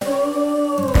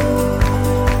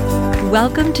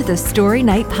Welcome to the Story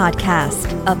Night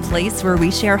Podcast, a place where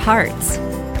we share hearts,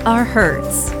 our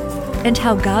hurts, and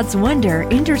how God's wonder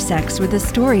intersects with the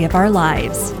story of our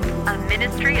lives. A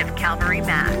ministry of Calvary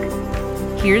Mac.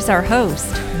 Here's our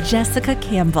host, Jessica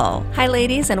Campbell. Hi,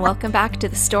 ladies, and welcome back to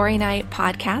the Story Night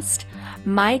Podcast.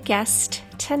 My guest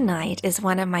tonight is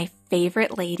one of my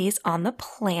favorite ladies on the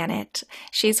planet.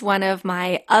 She's one of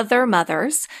my other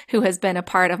mothers who has been a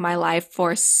part of my life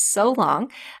for so long,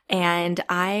 and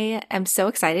I am so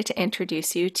excited to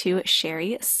introduce you to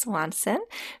Sherry Swanson,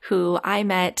 who I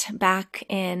met back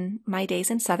in my days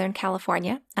in Southern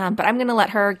California, but I'm going to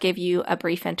let her give you a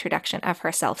brief introduction of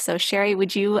herself. So Sherry,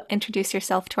 would you introduce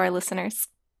yourself to our listeners?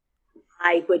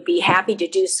 I would be happy to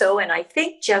do so, and I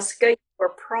think, Jessica, you were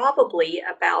probably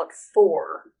about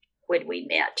 4 when we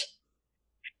met,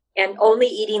 and only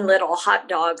eating little hot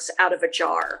dogs out of a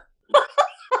jar. You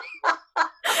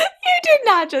did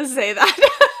not just say that.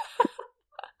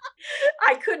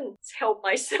 I couldn't help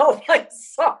myself. I'm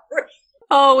sorry.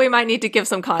 Oh, we might need to give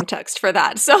some context for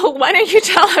that. So why don't you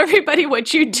tell everybody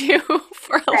what you do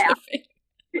for a living?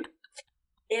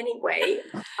 Anyway,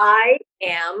 I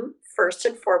am first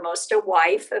and foremost a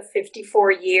wife of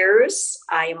 54 years.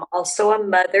 I am also a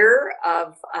mother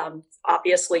of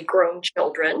obviously grown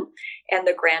children and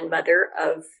the grandmother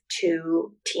of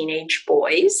 2 teenage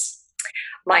boys.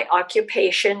 My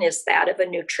occupation is that of a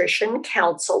nutrition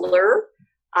counselor.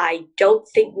 I don't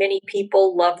think many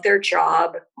people love their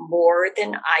job more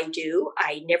than I do.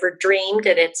 I never dreamed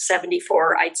that at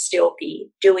 74 I'd still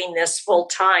be doing this full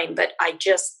time, but I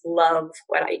just love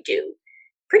what I do.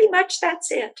 Pretty much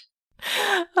that's it.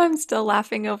 I'm still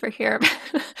laughing over here.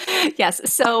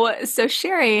 Yes. So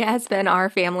Sherry has been our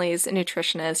family's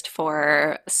nutritionist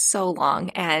for so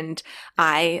long. And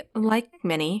I, like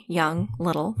many young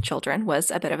little children,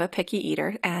 was a bit of a picky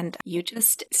eater. And you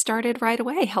just started right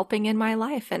away helping in my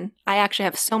life. And I actually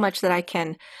have so much that I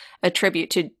can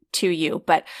attribute to you.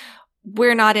 But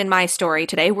we're not in my story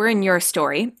today. We're in your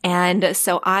story. And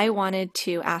so I wanted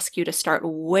to ask you to start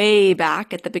way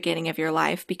back at the beginning of your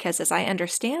life, because as I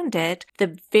understand it,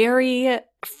 the very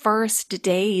first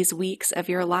days, weeks of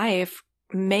your life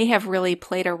may have really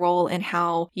played a role in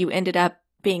how you ended up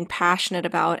being passionate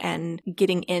about and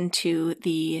getting into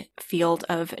the field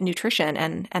of nutrition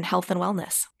and health and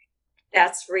wellness.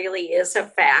 That's really is a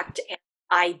fact. And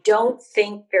I don't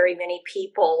think very many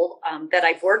people that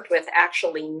I've worked with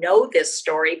actually know this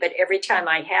story, but every time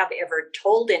I have ever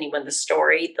told anyone the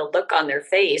story, the look on their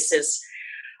face is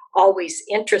always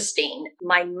interesting.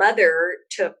 My mother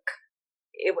took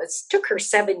her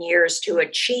 7 years to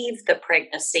achieve the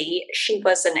pregnancy. She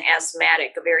was an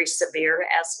asthmatic, a very severe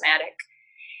asthmatic.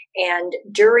 And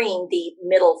during the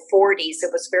middle 40s,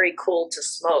 it was very cool to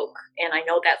smoke. And I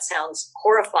know that sounds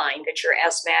horrifying that you're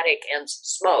asthmatic and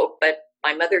smoke, but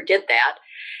my mother did that,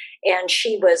 and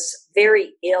she was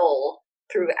very ill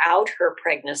throughout her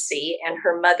pregnancy, and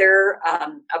her mother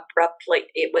abruptly,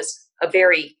 it was a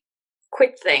very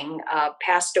quick thing,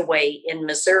 passed away in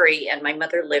Missouri, and my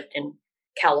mother lived in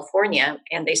California,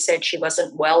 and they said she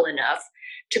wasn't well enough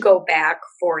to go back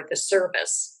for the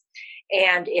service.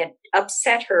 And it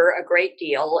upset her a great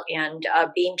deal, and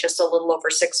being just a little over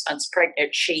 6 months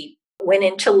pregnant, she went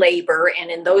into labor, and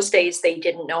in those days they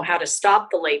didn't know how to stop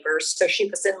the labor, so she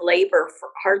was in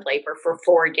hard labor for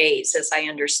 4 days, as I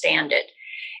understand it.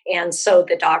 And so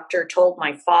the doctor told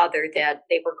my father that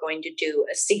they were going to do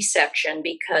a C-section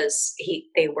because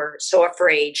they were so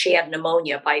afraid, she had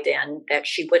pneumonia by then, that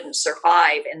she wouldn't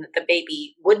survive and that the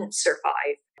baby wouldn't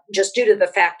survive, just due to the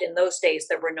fact in those days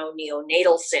there were no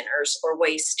neonatal centers or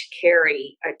ways to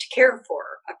care for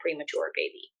a premature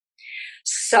baby.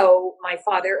 So my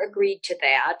father agreed to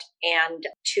that, and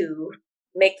to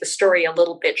make the story a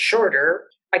little bit shorter,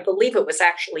 I believe it was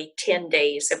actually 10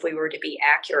 days if we were to be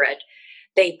accurate.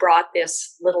 They brought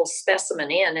this little specimen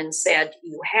in and said,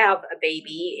 you have a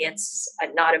baby. It's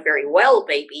not a very well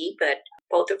baby, but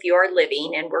both of you are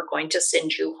living and we're going to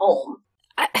send you home.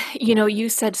 You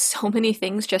said so many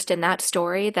things just in that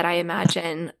story that I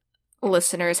imagine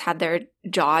listeners had their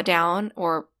jaw down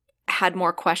or had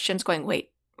more questions going, wait,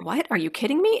 what? Are you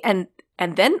kidding me? And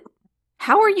then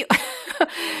how are you?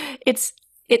 It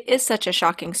is such a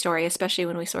shocking story, especially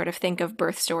when we sort of think of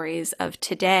birth stories of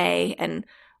today and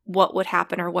what would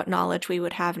happen or what knowledge we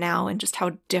would have now and just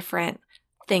how different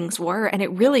things were. And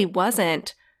it really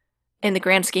wasn't, in the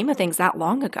grand scheme of things, that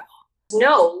long ago.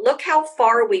 No, look how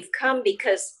far we've come,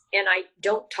 because, and I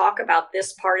don't talk about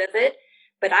this part of it,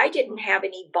 but I didn't have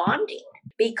any bonding,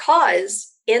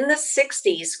 because in the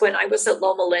 60s, when I was at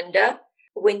Loma Linda,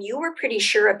 when you were pretty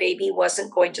sure a baby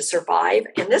wasn't going to survive,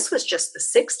 and this was just the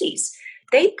 60s,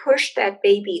 they pushed that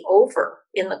baby over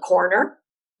in the corner,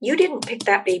 you didn't pick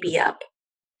that baby up.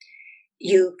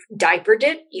 You diapered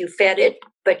it, you fed it,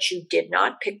 but you did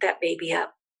not pick that baby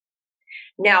up.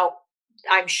 Now,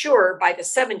 I'm sure by the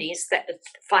 70s that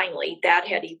finally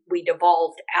we'd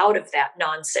evolved out of that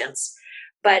nonsense.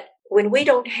 But when we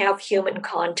don't have human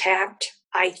contact,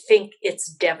 I think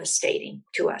it's devastating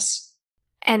to us.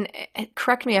 And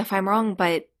correct me if I'm wrong,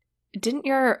 but didn't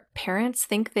your parents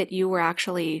think that you were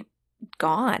actually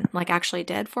gone, like actually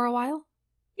dead for a while?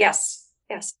 Yes.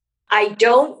 I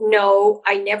don't know.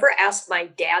 I never asked my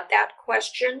dad that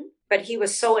question, but he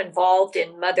was so involved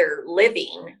in mother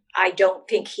living, I don't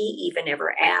think he even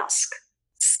ever asked.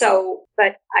 So,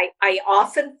 but I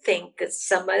often think that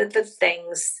some of the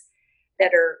things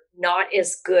that are not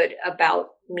as good about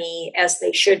me as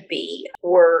they should be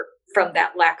were from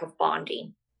that lack of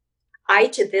bonding.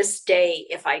 To this day,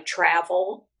 if I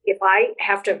travel, if I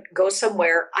have to go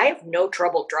somewhere, I have no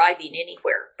trouble driving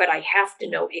anywhere, but I have to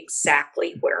know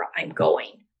exactly where I'm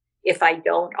going. If I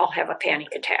don't, I'll have a panic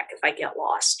attack if I get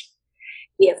lost.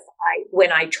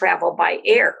 When I travel by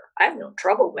air, I have no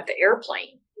trouble with the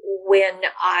airplane. When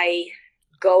I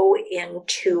go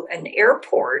into an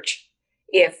airport,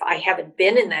 if I haven't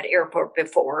been in that airport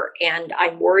before and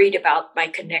I'm worried about my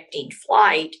connecting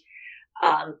flight,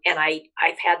 and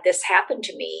I've had this happen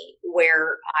to me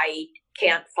where I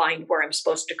can't find where I'm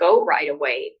supposed to go right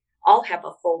away, I'll have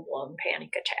a full-blown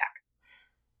panic attack.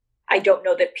 I don't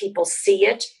know that people see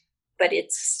it, but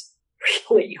it's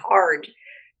really hard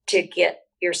to get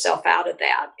yourself out of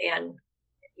that and,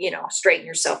 straighten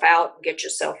yourself out and get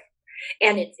yourself.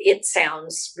 And it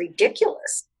sounds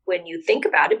ridiculous when you think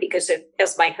about it, because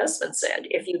as my husband said,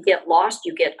 if you get lost,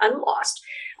 you get unlost.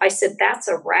 I said, that's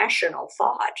a rational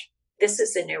thought. This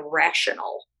is an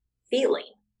irrational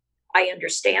feeling. I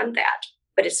understand that,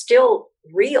 but it's still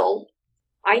real.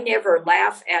 I never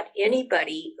laugh at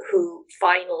anybody who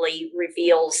finally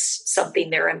reveals something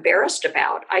they're embarrassed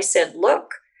about. I said,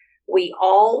 look, we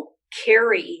all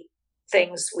carry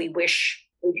things we wish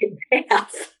we didn't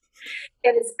have.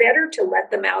 And it's better to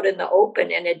let them out in the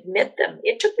open and admit them.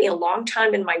 It took me a long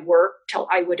time in my work till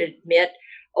I would admit,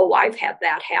 oh, I've had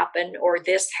that happen, or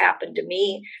this happened to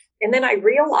me. And then I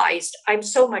realized I'm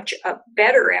so much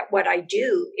better at what I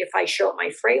do if I show my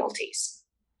frailties.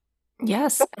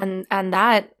 Yes. And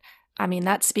that,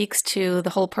 that speaks to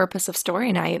the whole purpose of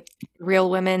Story Night.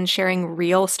 Real women sharing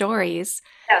real stories.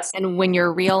 Yes. And when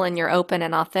you're real and you're open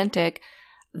and authentic,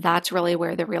 that's really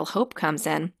where the real hope comes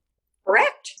in.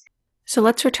 Correct. So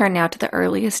let's return now to the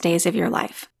earliest days of your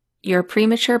life. You're a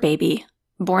premature baby,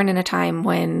 born in a time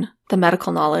when the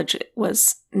medical knowledge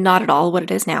was not at all what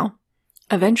it is now.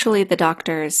 Eventually, the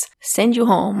doctors send you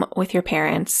home with your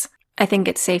parents. I think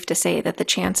it's safe to say that the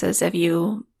chances of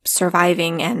you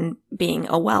surviving and being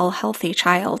a well, healthy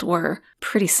child were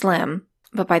pretty slim.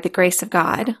 But by the grace of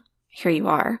God, here you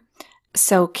are.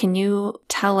 So can you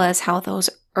tell us how those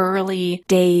early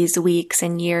days, weeks,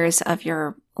 and years of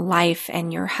your life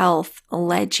and your health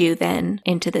led you then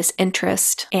into this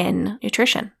interest in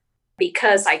nutrition?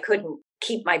 Because I couldn't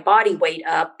keep my body weight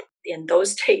up in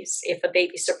those days, if a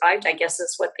baby survived, I guess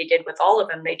that's what they did with all of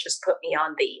them. They just put me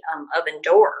on the oven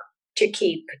door to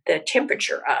keep the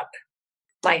temperature up.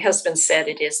 My husband said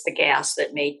it is the gas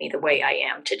that made me the way I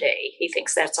am today. He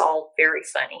thinks that's all very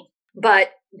funny.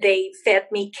 But they fed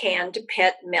me canned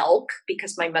pet milk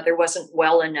because my mother wasn't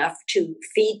well enough to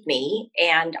feed me,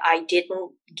 and I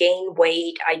didn't gain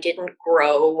weight. I didn't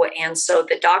grow. And so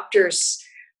the doctor's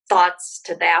thoughts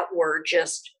to that were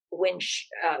just, when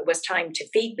it was time to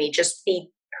feed me, just feed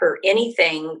her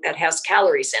anything that has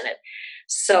calories in it.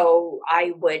 So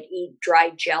I would eat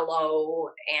dry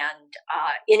Jell-O and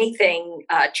anything,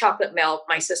 chocolate milk.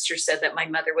 My sister said that my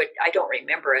mother would, I don't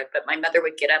remember it, but my mother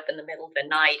would get up in the middle of the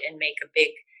night and make a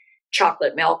big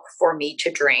chocolate milk for me to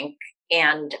drink.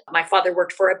 And my father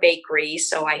worked for a bakery,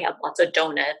 so I had lots of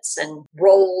donuts and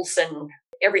rolls and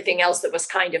everything else that was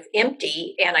kind of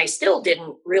empty. And I still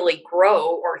didn't really grow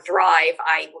or thrive.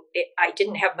 I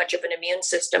didn't have much of an immune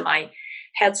system. I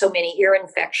had so many ear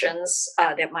infections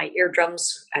that my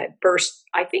eardrums burst,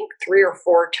 I think 3 or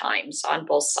 4 times on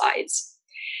both sides.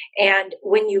 And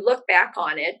when you look back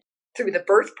on it, through the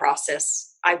birth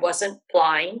process, I wasn't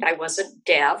blind, I wasn't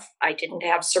deaf, I didn't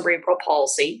have cerebral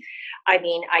palsy. I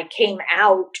mean, I came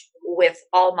out with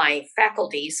all my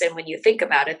faculties. And when you think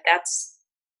about it,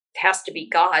 has to be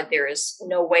God. There is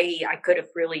no way I could have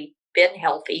really been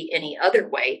healthy any other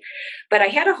way. But I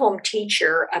had a home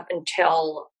teacher up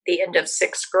until the end of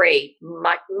 6th grade,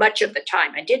 much of the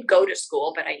time. I did go to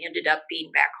school, but I ended up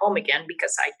being back home again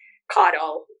because I caught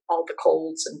all the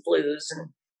colds and flus.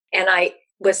 And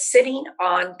was sitting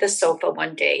on the sofa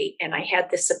one day and I had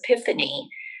this epiphany.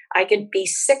 I could be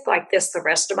sick like this the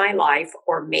rest of my life,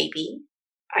 or maybe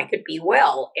I could be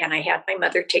well. And I had my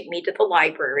mother take me to the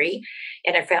library,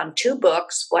 and I found 2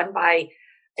 books, one by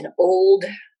an old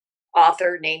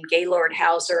author named Gaylord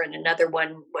Hauser, and another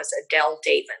one was Adele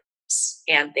Davis.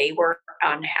 And they were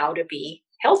on how to be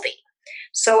healthy.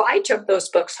 So I took those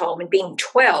books home, and being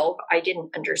 12, I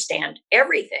didn't understand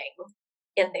everything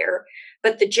in there.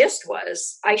 But the gist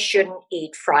was I shouldn't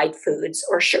eat fried foods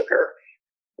or sugar.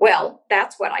 Well,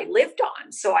 that's what I lived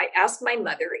on. So I asked my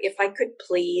mother if I could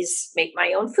please make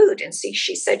my own food. And see,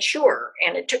 she said, sure.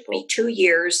 And it took me 2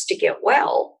 years to get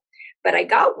well, but I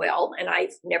got well and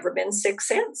I've never been sick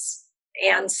since.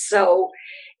 And so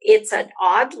it's an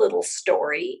odd little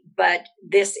story, but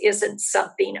this isn't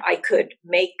something I could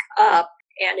make up.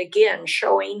 And again,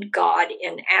 showing God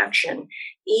in action,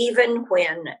 even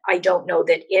when I don't know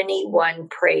that anyone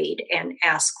prayed and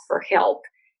asked for help,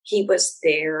 he was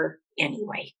there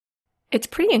anyway. It's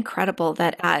pretty incredible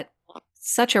that at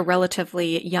such a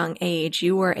relatively young age,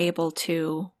 you were able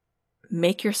to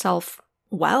make yourself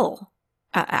well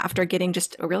after getting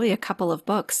just really a couple of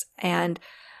books. And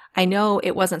I know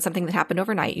it wasn't something that happened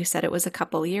overnight. You said it was a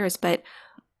couple of years, but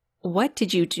what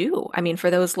did you do? I mean,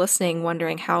 for those listening,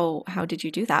 wondering how did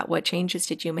you do that? What changes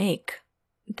did you make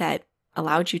that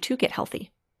allowed you to get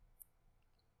healthy?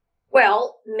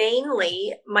 Well,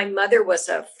 mainly my mother was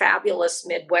a fabulous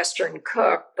Midwestern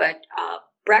cook, but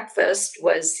breakfast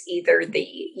was either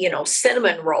the,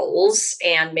 cinnamon rolls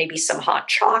and maybe some hot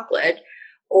chocolate,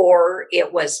 or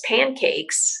it was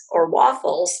pancakes or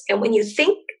waffles. And when you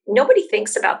think, nobody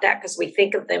thinks about that because we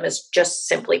think of them as just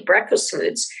simply breakfast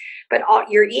foods, but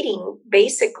you're eating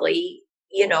basically,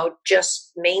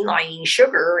 just mainlining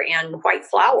sugar and white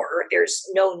flour. There's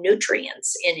no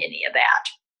nutrients in any of that.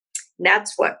 And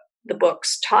that's what the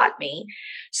books taught me.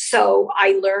 So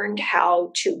I learned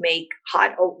how to make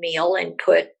hot oatmeal and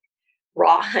put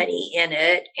raw honey in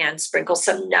it and sprinkle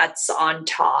some nuts on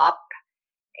top,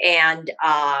 and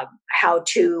how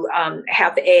to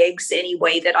have eggs any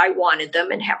way that I wanted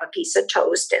them, and have a piece of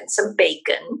toast and some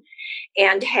bacon,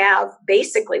 and have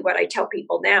basically what I tell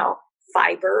people now: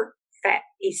 fiber, fat,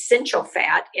 essential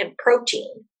fat, and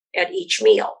protein at each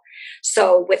meal.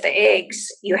 So with the eggs,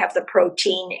 you have the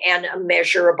protein and a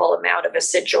measurable amount of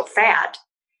essential fat,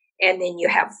 and then you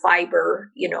have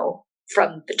fiber,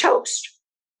 from the toast.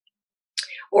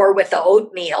 Or with the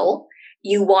oatmeal,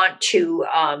 you want to,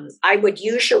 I would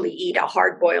usually eat a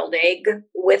hard-boiled egg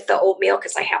with the oatmeal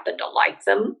because I happen to like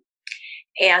them.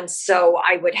 And so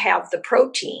I would have the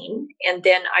protein, and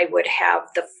then I would have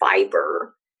the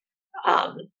fiber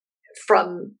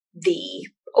from the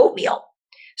oatmeal.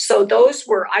 So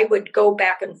I would go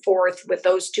back and forth with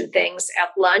those 2 things.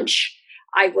 At lunch,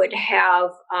 I would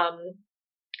have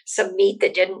some meat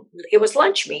it was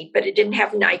lunch meat, but it didn't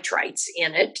have nitrites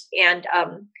in it, and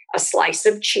a slice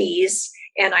of cheese,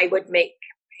 and I would make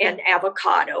an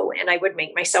avocado, and I would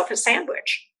make myself a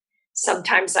sandwich.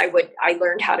 Sometimes I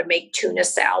learned how to make tuna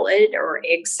salad or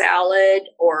egg salad,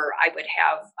 or I would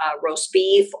have roast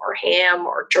beef or ham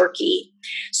or turkey.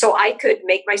 So I could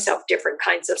make myself different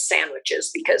kinds of sandwiches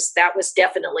because that was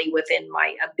definitely within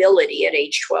my ability at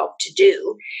age 12 to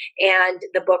do. And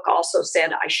the book also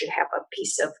said I should have a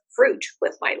piece of fruit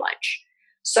with my lunch.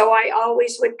 So I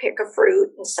always would pick a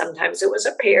fruit, and sometimes it was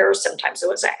a pear, sometimes it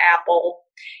was an apple.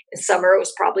 In summer, it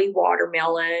was probably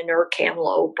watermelon or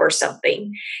cantaloupe or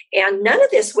something. And none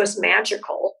of this was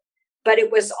magical, but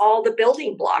it was all the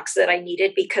building blocks that I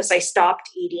needed because I stopped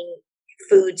eating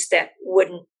foods that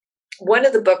wouldn't. One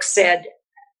of the books said,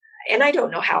 and I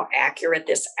don't know how accurate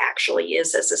this actually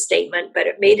is as a statement, but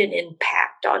it made an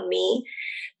impact on me,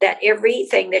 that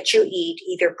everything that you eat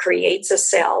either creates a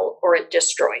cell or it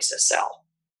destroys a cell.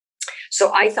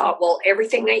 So I thought, well,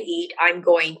 everything I eat, I'm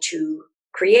going to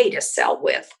create a cell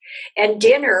with. And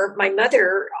dinner, my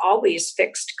mother always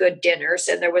fixed good dinners,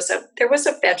 and there was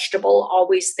a vegetable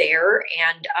always there,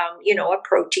 and a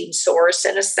protein source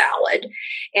and a salad.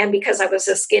 And because I was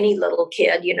a skinny little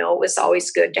kid, it was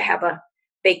always good to have a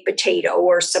baked potato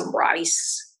or some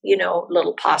rice,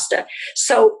 little pasta.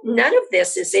 So none of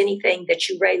this is anything that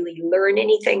you really learn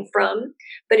anything from.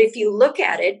 But if you look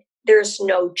at it, there's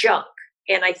no junk.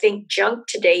 And I think junk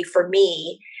today for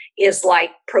me is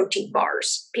like protein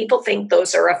bars. People think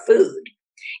those are a food.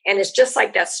 And it's just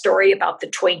like that story about the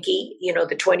Twinkie,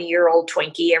 the 20-year-old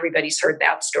Twinkie. Everybody's heard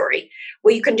that story.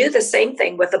 Well, you can do the same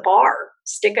thing with a bar.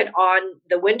 Stick it on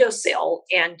the windowsill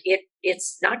and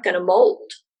it's not going to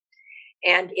mold.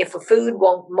 And if a food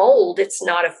won't mold, it's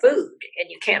not a food. And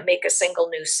you can't make a single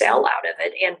new cell out of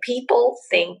it. And people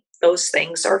think those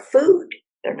things are food.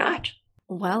 They're not.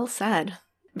 Well said.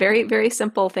 Very, very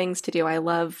simple things to do. I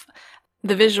love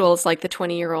the visuals, like the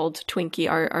 20-year-old Twinkie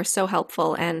are so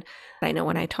helpful. And I know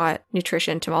when I taught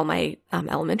nutrition to all my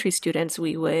elementary students,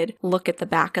 we would look at the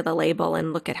back of the label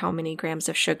and look at how many grams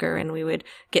of sugar, and we would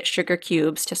get sugar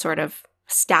cubes to sort of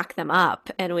stack them up.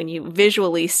 And when you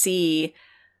visually see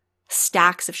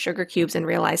stacks of sugar cubes and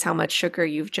realize how much sugar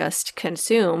you've just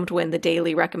consumed when the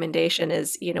daily recommendation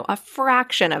is, a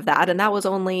fraction of that. And that was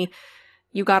only,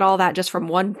 you got all that just from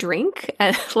one drink,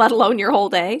 let alone your whole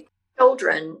day.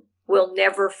 Children will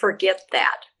never forget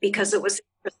that because it was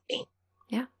interesting.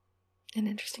 Yeah. An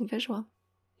interesting visual.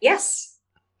 Yes,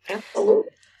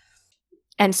 absolutely.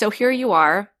 And so here you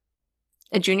are,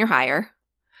 a junior higher,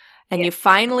 and you've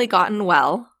finally gotten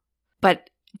well, but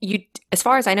you, as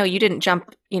far as I know, you didn't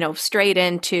jump, straight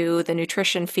into the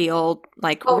nutrition field,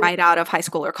 right out of high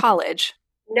school or college.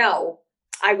 No,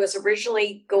 I was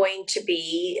originally going to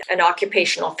be an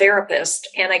occupational therapist,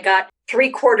 and I got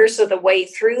 3/4 of the way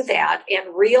through that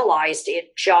and realized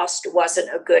it just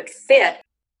wasn't a good fit.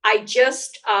 I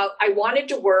wanted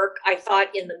to work, I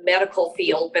thought, in the medical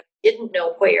field, but didn't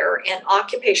know where, and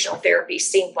occupational therapy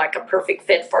seemed like a perfect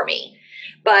fit for me.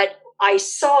 But I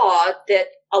saw that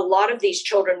a lot of these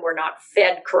children were not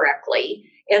fed correctly.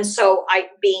 And so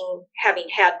having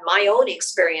had my own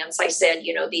experience, I said,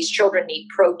 these children need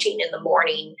protein in the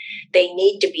morning. They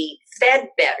need to be fed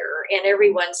better. And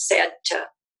everyone said to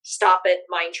stop it,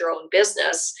 mind your own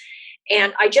business.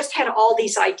 And I just had all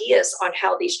these ideas on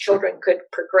how these children could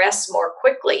progress more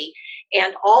quickly.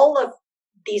 And all of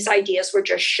these ideas were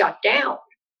just shut down.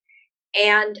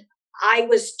 And I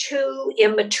was too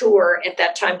immature at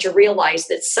that time to realize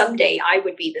that someday I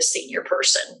would be the senior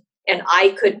person and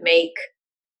I could make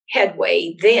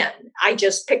headway then. I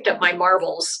just picked up my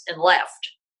marbles and left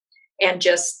and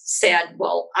just said,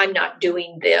 well, I'm not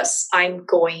doing this. I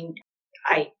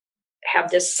have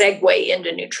this segue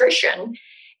into nutrition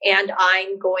and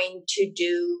I'm going to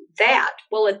do that.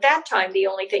 Well, at that time, the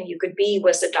only thing you could be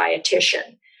was a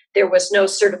dietitian. There was no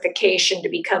certification to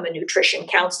become a nutrition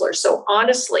counselor. So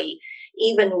honestly,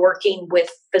 even working with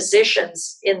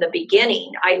physicians in the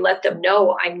beginning, I let them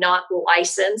know I'm not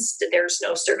licensed. There's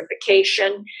no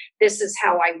certification. This is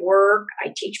how I work.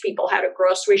 I teach people how to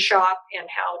grocery shop and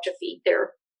how to feed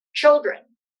their children.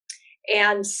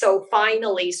 And so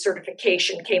finally,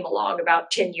 certification came along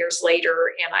about 10 years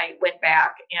later, and I went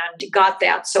back and got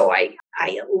that. So I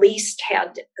at least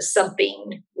had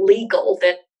something legal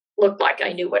that looked like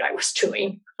I knew what I was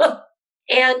doing.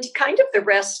 And kind of the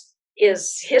rest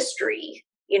is history,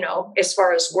 as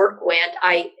far as work went.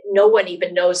 No one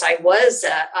even knows I was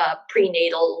a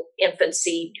prenatal,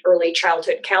 infancy, early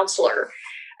childhood counselor.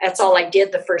 That's all I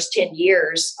did the first 10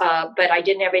 years, but I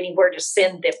didn't have anywhere to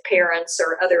send the parents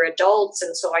or other adults.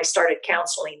 And so I started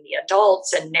counseling the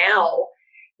adults. And now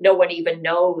no one even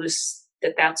knows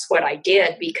that that's what I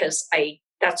did because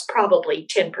that's probably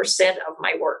 10% of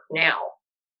my work now.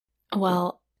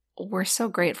 Well, we're so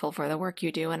grateful for the work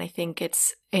you do. And I think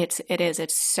it's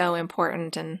so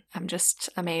important. And I'm just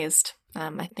amazed.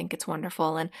 I think it's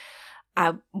wonderful. And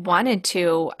I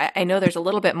know there's a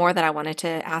little bit more that I wanted to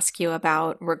ask you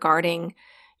about regarding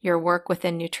your work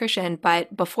within nutrition.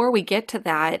 But before we get to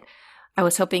that, I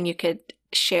was hoping you could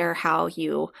share how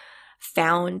you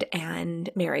found and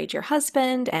married your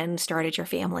husband and started your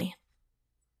family.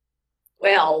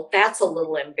 Well, that's a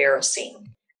little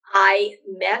embarrassing. I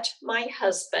met my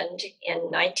husband in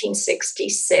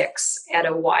 1966 at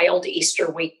a wild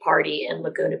Easter week party in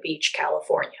Laguna Beach,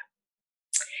 California.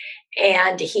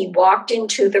 And he walked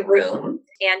into the room,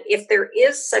 and if there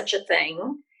is such a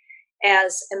thing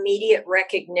as immediate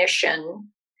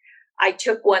recognition, I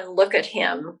took one look at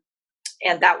him,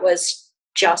 and that was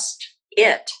just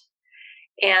it.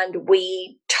 And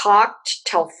we talked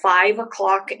till 5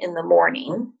 o'clock in the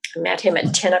morning. I met him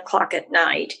at 10 o'clock at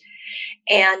night.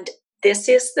 And this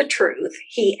is the truth.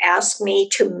 He asked me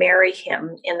to marry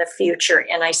him in the future,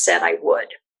 and I said I would.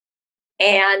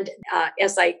 And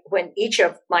when each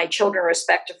of my children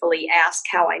respectively asked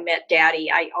how I met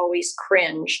Daddy, I always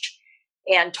cringed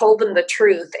and told them the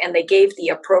truth, and they gave the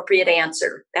appropriate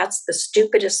answer. That's the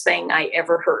stupidest thing I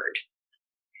ever heard.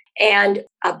 And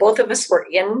both of us were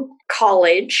in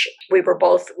college. We were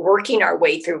both working our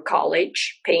way through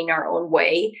college, paying our own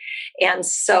way. And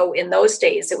so in those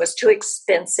days, it was too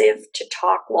expensive to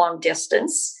talk long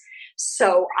distance.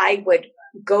 So I would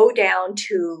go down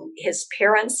to his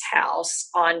parents' house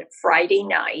on Friday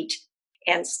night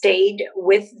and stayed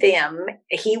with them.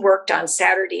 He worked on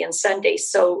Saturday and Sunday.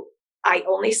 So I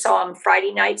only saw him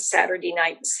Friday night, Saturday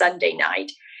night, and Sunday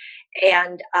night.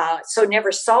 And so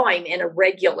never saw him in a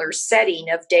regular setting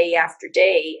of day after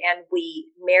day. And we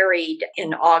married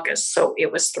in August, so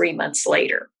it was 3 months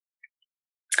later.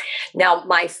 Now,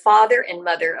 my father and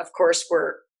mother, of course,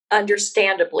 were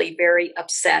understandably very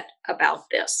upset about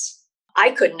this.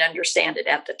 I couldn't understand it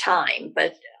at the time,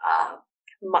 but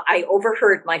I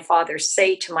overheard my father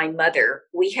say to my mother,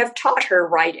 "We have taught her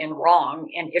right and wrong,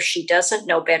 and if she doesn't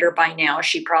know better by now,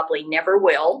 she probably never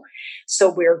will. So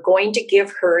we're going to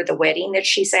give her the wedding that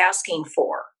she's asking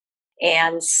for."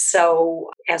 And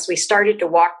so as we started to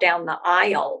walk down the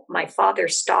aisle, my father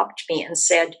stopped me and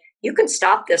said, "You can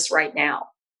stop this right now.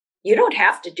 You don't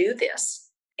have to do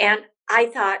this." And I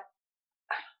thought,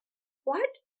 what?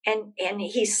 And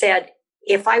he said,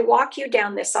 "If I walk you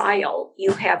down this aisle,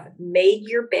 you have made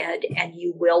your bed and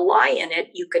you will lie in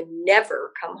it. You can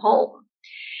never come home."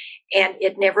 And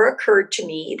it never occurred to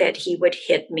me that he would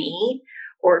hit me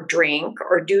or drink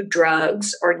or do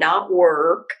drugs or not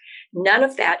work. None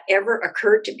of that ever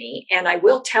occurred to me. And I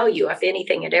will tell you, if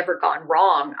anything had ever gone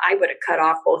wrong, I would have cut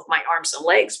off both my arms and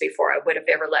legs before I would have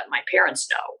ever let my parents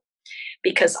know,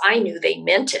 because I knew they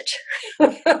meant it.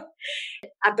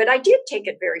 But I did take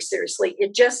it very seriously.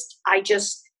 I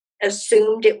just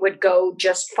assumed it would go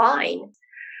just fine.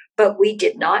 But we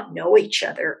did not know each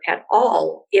other at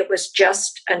all. It was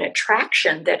just an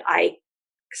attraction that I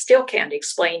still can't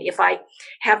explain. If I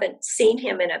haven't seen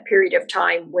him in a period of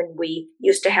time when we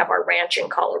used to have our ranch in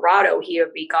Colorado, he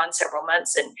would be gone several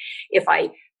months. And if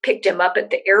I picked him up at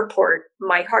the airport,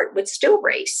 my heart would still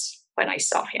race when I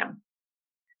saw him.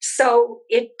 So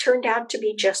it turned out to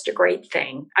be just a great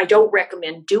thing. I don't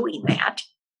recommend doing that,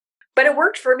 but it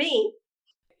worked for me.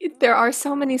 There are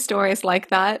so many stories like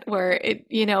that where it,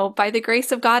 by the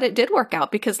grace of God, it did work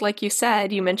out, because like you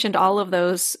said, you mentioned all of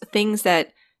those things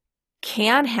that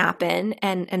can happen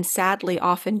and sadly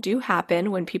often do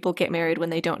happen when people get married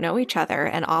when they don't know each other.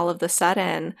 And all of the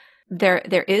sudden there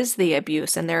is the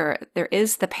abuse, and there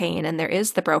is the pain, and there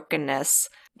is the brokenness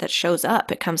that shows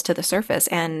up. It comes to the surface.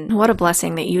 And what a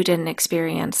blessing that you didn't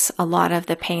experience a lot of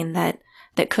the pain that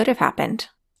could have happened.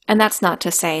 And that's not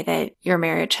to say that your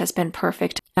marriage has been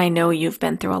perfect. I know you've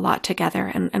been through a lot together,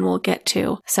 and we'll get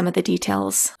to some of the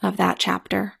details of that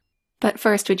chapter. But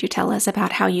first, would you tell us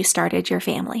about how you started your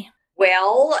family?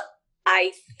 Well,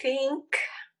 I think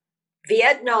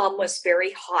Vietnam was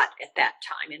very hot at that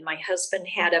time, and my husband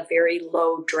had a very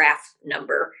low draft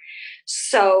number.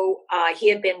 So he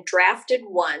had been drafted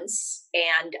once,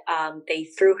 and they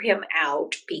threw him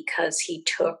out because he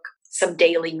took some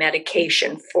daily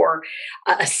medication for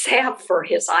a salve for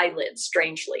his eyelids,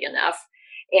 strangely enough.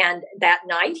 And that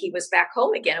night he was back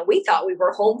home again, and we thought we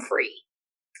were home free.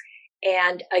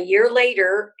 And a year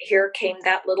later, here came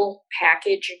that little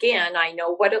package again. I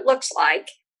know what it looks like.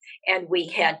 And we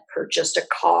had purchased a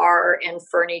car and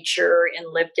furniture and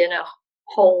lived in a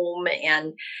home.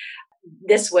 And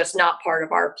this was not part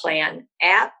of our plan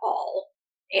at all.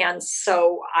 And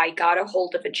so I got a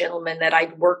hold of a gentleman that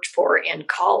I'd worked for in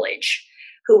college,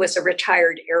 who was a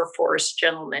retired Air Force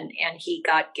gentleman. And he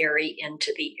got Gary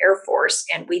into the Air Force.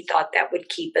 And we thought that would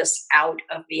keep us out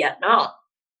of Vietnam.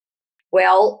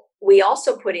 Well, we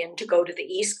also put in to go to the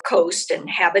East Coast and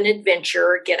have an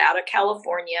adventure, get out of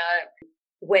California.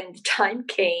 When the time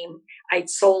came,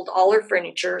 I'd sold all our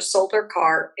furniture, sold our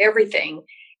car, everything.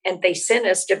 And they sent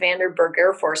us to Vandenberg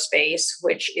Air Force Base,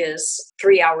 which is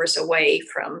 3 hours away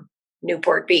from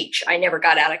Newport Beach. I never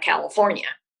got out of California.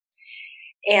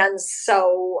 And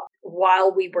so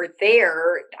while we were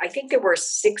there, I think there were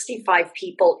 65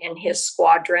 people in his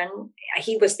squadron.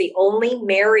 He was the only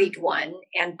married one.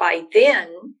 And by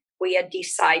then we had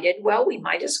decided, well, we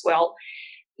might as well,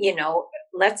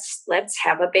 let's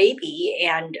have a baby.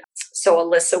 And so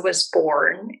Alyssa was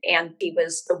born, and he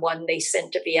was the one they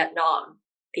sent to Vietnam.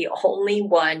 The only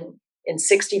one in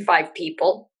 65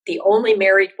 people, the only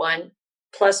married one,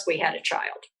 plus we had a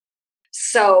child.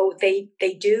 So they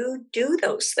do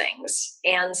those things.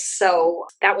 And so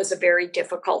that was a very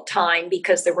difficult time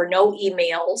because there were no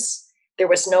emails, there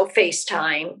was no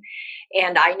FaceTime,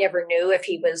 and I never knew if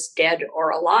he was dead or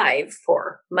alive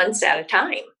for months at a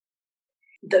time.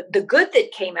 The good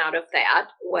that came out of that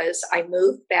was I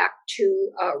moved back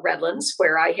to Redlands,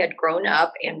 where I had grown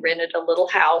up, and rented a little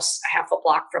house half a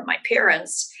block from my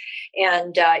parents.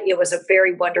 And it was a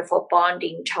very wonderful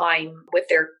bonding time with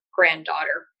their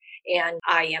granddaughter. And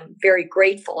I am very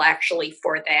grateful actually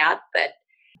for that, but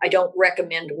I don't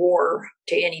recommend war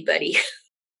to anybody.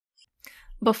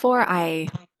 Before I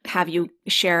have you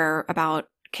share about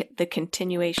the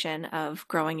continuation of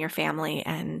growing your family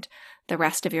and the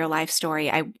rest of your life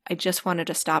story, I just wanted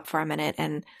to stop for a minute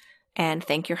and and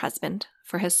thank your husband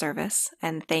for his service,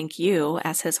 and thank you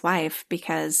as his wife,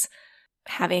 because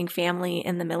having family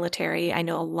in the military, I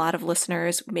know a lot of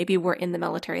listeners maybe were in the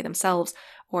military themselves,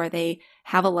 or they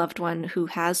have a loved one who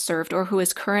has served or who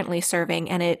is currently serving,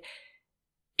 and it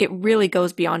really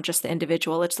goes beyond just the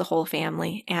individual. It's the whole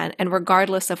family. And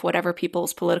regardless of whatever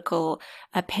people's political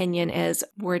opinion is,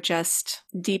 we're just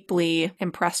deeply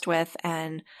impressed with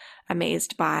and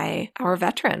amazed by our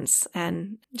veterans,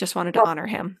 and just wanted to honor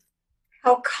him.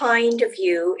 How kind of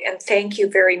you, and thank you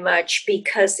very much,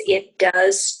 because it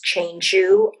does change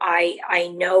you.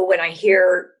 I know when I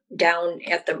hear down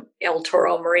at the El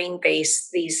Toro Marine Base,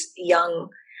 these young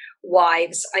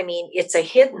wives, I mean, it's a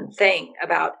hidden thing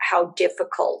about how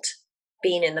difficult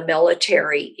being in the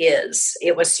military is.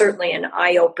 It was certainly an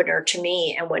eye-opener to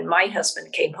me. And when my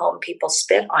husband came home, people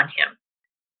spit on him.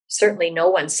 Certainly no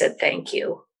one said thank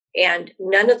you. And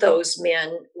none of those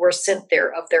men were sent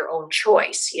there of their own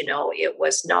choice. You know, it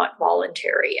was not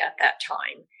voluntary at that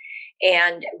time.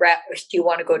 And do you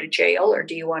want to go to jail or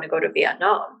do you want to go to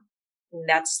Vietnam? And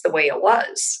that's the way it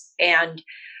was. And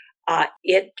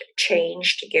it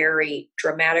changed Gary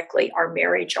dramatically. Our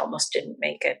marriage almost didn't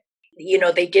make it. You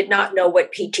know, they did not know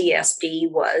what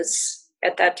PTSD was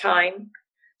at that time.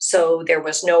 So there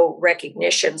was no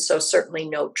recognition, so certainly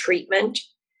no treatment.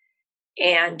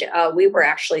 And we were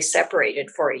actually separated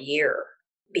for a year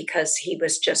because he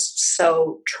was just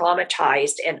so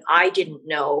traumatized, and I didn't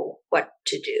know what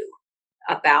to do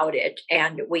about it.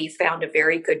 And we found a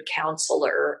very good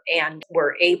counselor and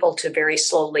were able to very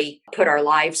slowly put our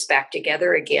lives back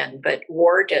together again. But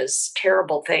war does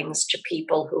terrible things to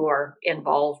people who are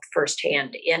involved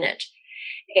firsthand in it.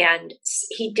 And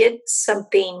he did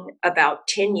something about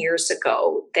 10 years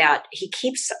ago that he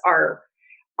keeps our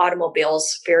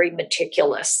automobiles very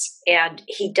meticulous, and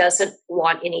he doesn't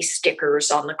want any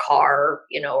stickers on the car,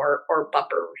 you know, or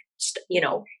bumper, you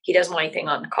know, he doesn't want anything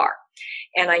on the car.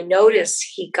 And I noticed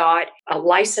he got a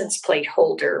license plate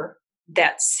holder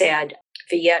that said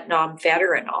Vietnam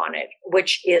veteran on it,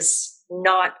 which is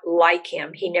not like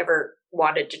him. He never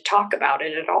wanted to talk about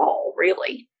it at all,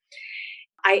 really.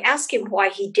 I asked him why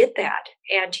he did that.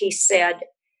 And he said,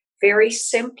 very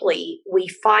simply, we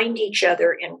find each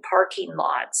other in parking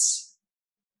lots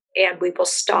and we will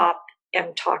stop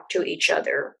and talk to each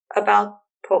other about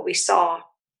what we saw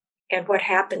and what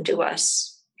happened to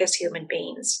us as human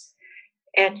beings.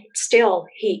 And still,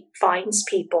 he finds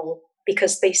people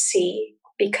because they see,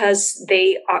 because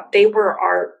they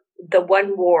were the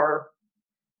one war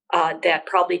that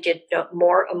probably did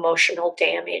more emotional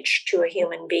damage to a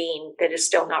human being that is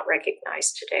still not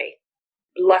recognized today.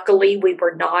 Luckily, we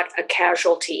were not a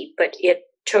casualty, but it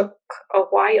took a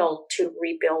while to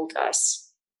rebuild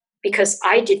us because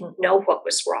I didn't know what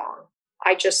was wrong.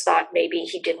 I just thought maybe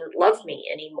he didn't love me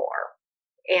anymore.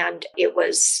 And it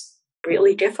was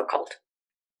really difficult.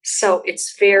 So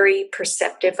it's very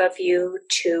perceptive of you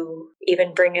to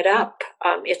even bring it up.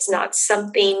 It's not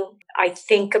something I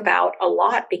think about a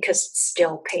lot because it's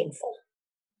still painful.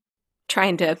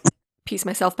 Trying to piece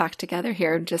myself back together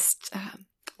here, just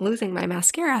losing my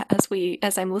mascara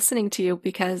as I'm listening to you,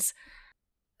 because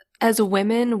as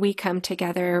women, we come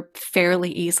together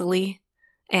fairly easily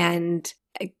and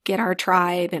get our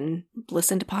tribe and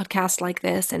listen to podcasts like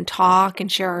this and talk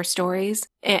and share our stories.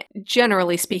 And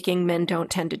generally speaking, men don't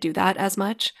tend to do that as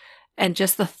much. And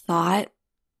just the thought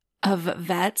of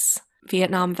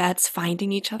Vietnam vets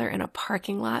finding each other in a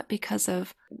parking lot because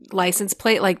of license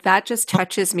plate, like that just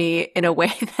touches me in a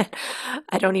way that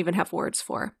I don't even have words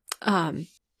for.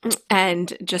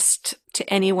 And just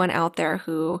to anyone out there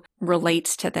who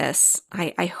relates to this,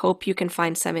 I hope you can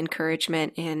find some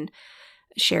encouragement in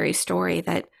Sherry's story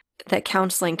that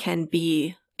counseling can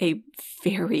be a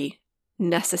very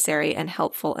necessary and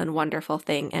helpful and wonderful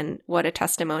thing. And what a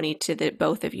testimony to the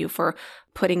both of you for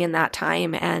putting in that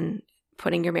time and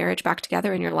putting your marriage back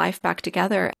together and your life back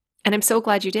together. And I'm so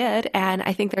glad you did. And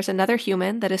I think there's another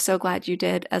human that is so glad you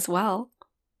did as well.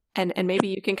 And maybe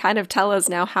you can kind of tell us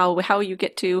now how you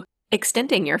get to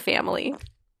extending your family.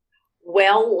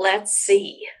 Well, let's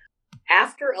see.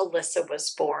 After Alyssa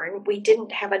was born, we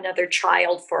didn't have another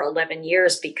child for 11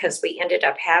 years because we ended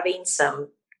up having some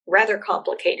rather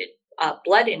complicated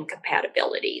blood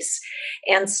incompatibilities.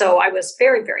 And so I was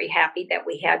very, very happy that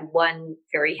we had one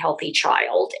very healthy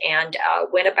child and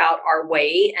went about our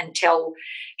way until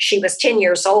she was 10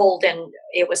 years old and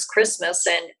it was Christmas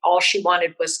and all she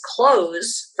wanted was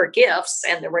clothes for gifts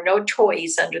and there were no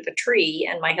toys under the tree.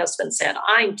 And my husband said,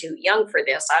 I'm too young for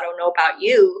this. I don't know about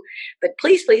you, but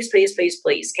please, please, please, please,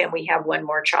 please, can we have one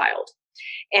more child?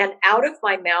 And out of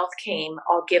my mouth came,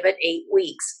 I'll give it 8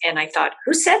 weeks. And I thought,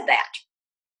 who said that?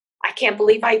 I can't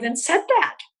believe I even said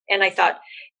that. And I thought,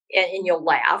 and you'll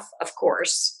laugh, of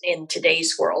course, in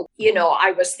today's world.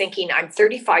 I was thinking I'm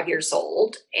 35 years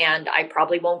old and I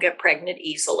probably won't get pregnant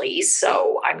easily.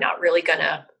 So I'm not really going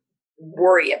to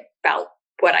worry about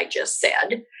what I just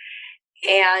said.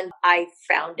 And I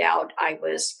found out I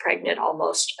was pregnant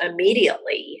almost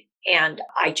immediately. And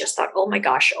I just thought, oh my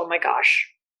gosh, oh my gosh,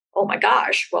 oh my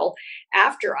gosh. Well,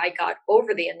 after I got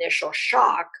over the initial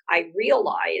shock, I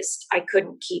realized I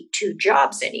couldn't keep two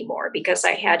jobs anymore because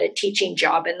I had a teaching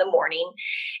job in the morning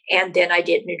and then I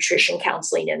did nutrition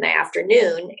counseling in the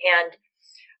afternoon. And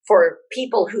for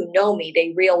people who know me,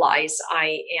 they realize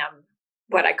I am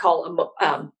what I call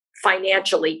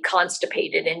financially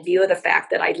constipated in view of the fact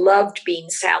that I loved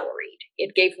being salaried.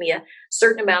 It gave me a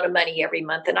certain amount of money every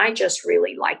month, and I just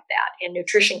really liked that. And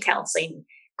nutrition counseling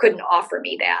couldn't offer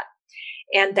me that.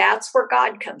 And that's where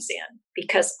God comes in,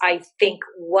 because I think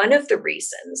one of the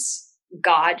reasons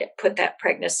God put that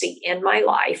pregnancy in my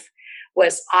life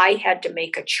was I had to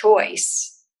make a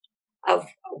choice of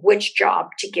which job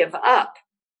to give up.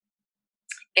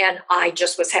 And I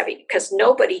just was having, because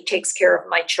nobody takes care of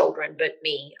my children but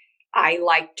me. I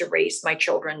like to raise my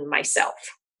children myself.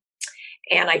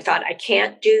 And I thought, I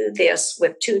can't do this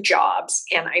with two jobs.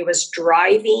 And I was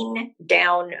driving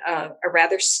down a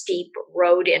rather steep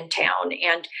road in town.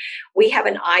 And we have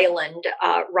an island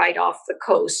right off the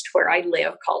coast where I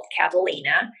live called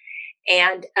Catalina.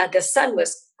 And the sun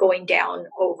was going down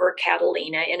over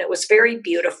Catalina, and it was very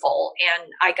beautiful.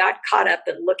 And I got caught up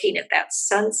in looking at that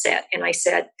sunset. And I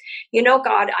said,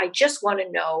 God, I just want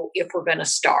to know if we're going to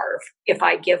starve, if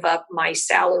I give up my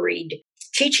salaried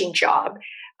teaching job.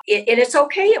 And it's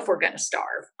okay if we're going to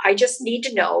starve. I just need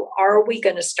to know, are we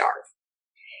going to starve?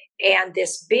 And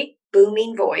this big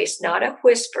booming voice, not a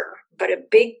whisper, but a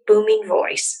big booming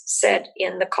voice said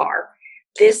in the car,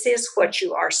 this is what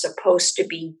you are supposed to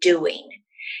be doing.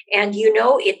 And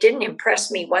it didn't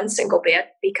impress me one single bit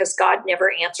because God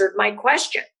never answered my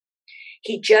question.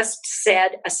 He just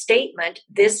said a statement,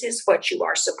 this is what you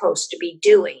are supposed to be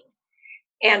doing.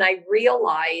 And I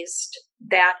realized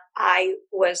that I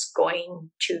was going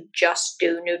to just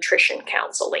do nutrition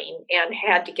counseling and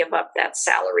had to give up that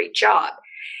salary job.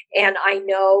 And I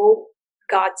know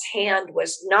God's hand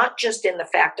was not just in the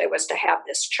fact I was to have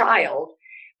this child,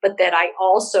 but that I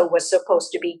also was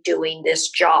supposed to be doing this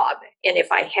job. And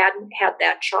if I hadn't had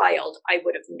that child, I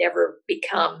would have never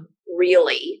become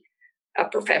really a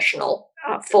professional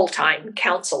full-time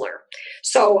counselor.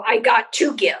 So I got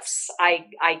two gifts. I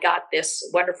got this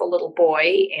wonderful little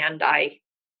boy, and I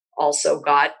also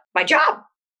got my job.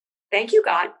 Thank you,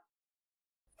 God.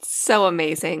 So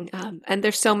amazing. And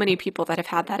there's so many people that have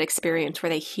had that experience where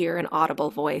they hear an audible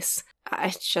voice.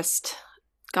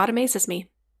 God amazes me.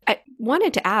 I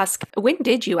wanted to ask, when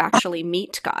did you actually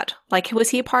meet God? Like, was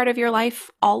he a part of your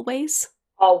life always?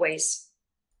 Always.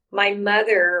 My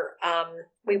mother,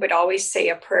 we would always say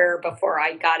a prayer before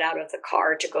I got out of the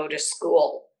car to go to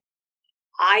school.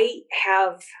 I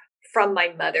have from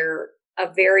my mother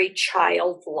a very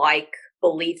childlike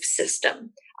belief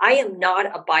system. I am not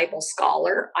a Bible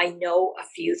scholar. I know a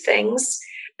few things,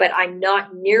 but I'm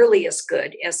not nearly as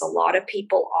good as a lot of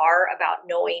people are about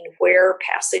knowing where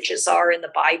passages are in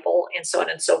the Bible and so on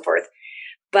and so forth.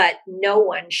 But no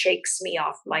one shakes me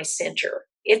off my center.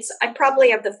 I probably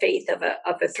have the faith of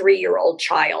a 3-year-old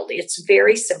child. It's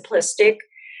very simplistic,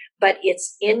 but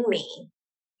it's in me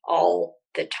all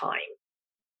the time.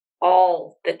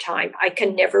 All the time. I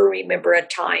can never remember a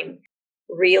time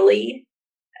really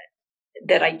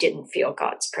that I didn't feel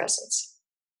God's presence.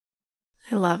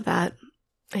 I love that.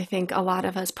 I think a lot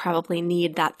of us probably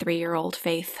need that 3-year-old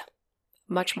faith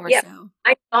much more so.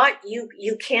 I'm not,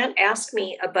 you can't ask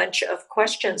me a bunch of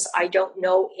questions. I don't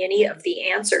know any of the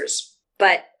answers,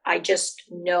 but I just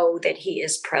know that he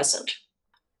is present.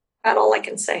 That's all I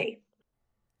can say.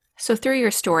 So through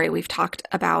your story, we've talked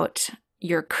about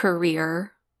your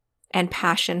career and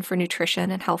passion for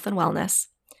nutrition and health and wellness.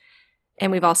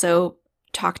 And we've also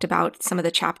talked about some of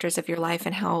the chapters of your life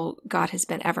and how God has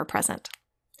been ever present.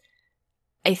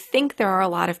 I think there are a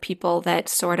lot of people that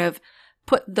sort of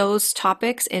put those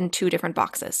topics in two different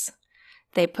boxes.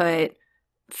 They put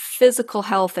physical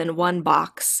health in one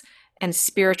box and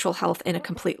spiritual health in a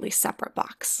completely separate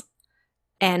box.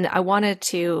 And I wanted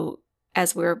to,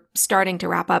 as we're starting to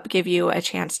wrap up, give you a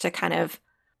chance to kind of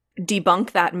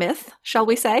debunk that myth, shall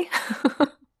we say?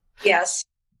 Yes.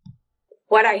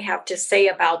 What I have to say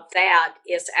about that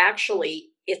is actually,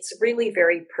 it's really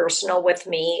very personal with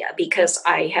me because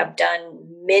I have done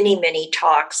many, many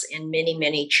talks in many,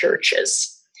 many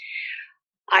churches.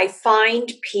 I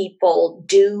find people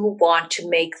do want to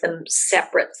make them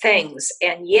separate things,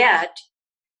 and yet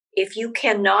if you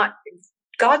cannot,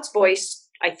 God's voice,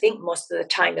 I think most of the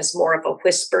time is more of a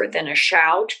whisper than a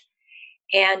shout.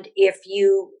 And if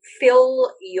you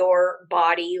fill your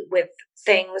body with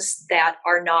things that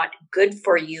are not good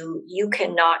for you, you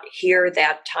cannot hear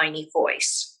that tiny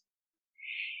voice.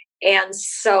 And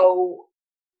so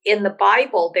in the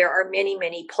Bible, there are many,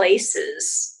 many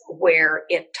places where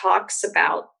it talks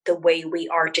about the way we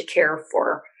are to care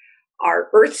for our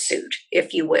earth suit,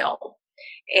 if you will.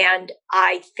 And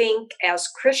I think as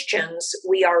Christians,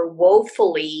 we are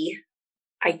woefully,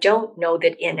 I don't know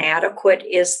that inadequate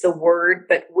is the word,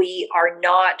 but we are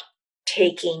not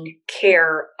taking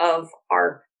care of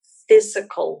our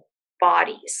physical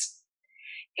bodies.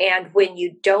 And when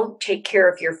you don't take care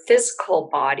of your physical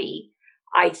body,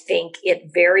 I think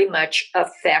it very much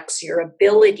affects your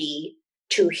ability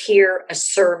to hear a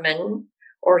sermon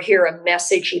or hear a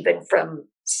message even from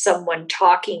someone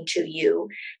talking to you,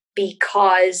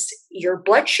 because your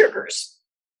blood sugar's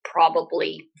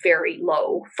probably very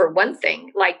low, for one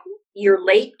thing. Like, you're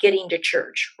late getting to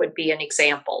church would be an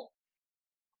example.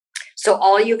 So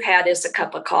all you've had is a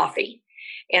cup of coffee.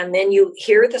 And then you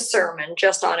hear the sermon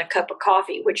just on a cup of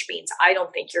coffee, which means I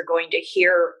don't think you're going to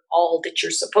hear all that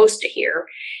you're supposed to hear.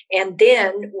 And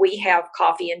then we have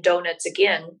coffee and donuts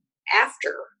again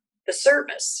after the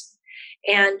service.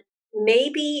 And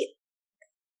maybe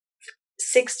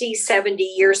 60, 70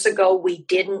 years ago, we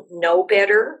didn't know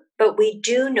better, but we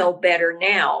do know better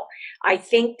now. I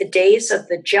think the days of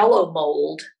the Jell-O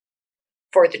mold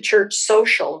for the church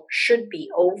social should be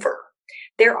over.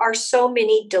 There are so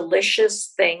many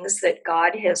delicious things that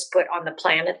God has put on the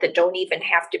planet that don't even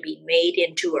have to be made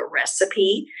into a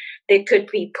recipe, that could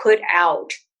be put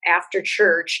out after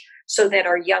church so that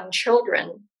our young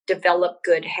children develop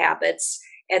good habits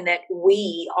and that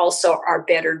we also are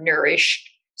better nourished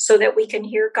so that we can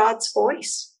hear God's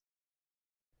voice.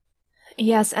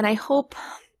 Yes, and I hope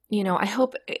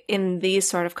in these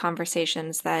sort of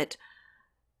conversations that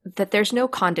there's no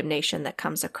condemnation that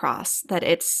comes across, that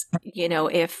it's,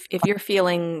 if you're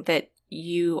feeling that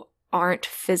you aren't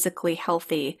physically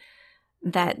healthy,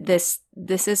 that this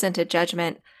isn't a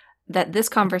judgment, that this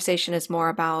conversation is more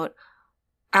about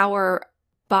our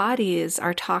bodies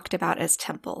are talked about as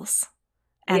temples,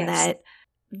 and Yes.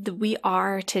 that we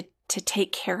are to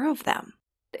take care of them.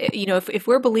 If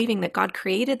we're believing that God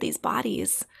created these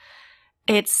bodies,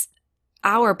 it's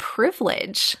our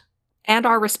privilege and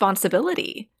our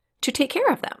responsibility to take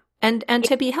care of them and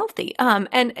to be healthy. And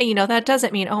that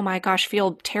doesn't mean, oh my gosh,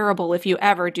 feel terrible if you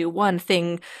ever do one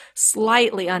thing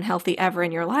slightly unhealthy ever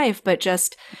in your life, but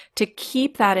just to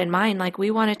keep that in mind. Like,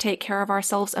 we want to take care of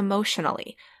ourselves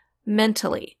emotionally,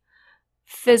 mentally,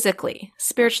 physically,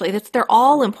 spiritually. They're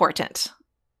all important.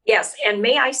 Yes. And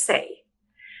may I say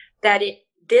that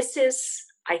this is,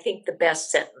 I think, the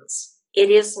best sentence. It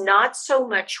is not so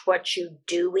much what you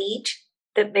do eat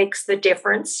that makes the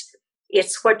difference.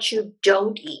 It's what you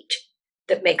don't eat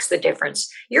that makes the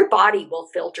difference. Your body will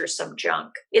filter some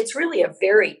junk. It's really a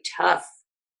very tough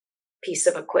piece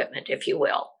of equipment, if you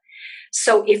will.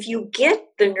 So if you get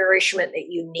the nourishment that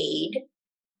you need,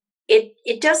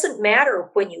 it doesn't matter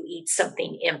when you eat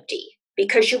something empty,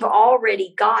 because you've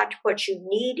already got what you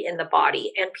need in the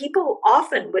body. And people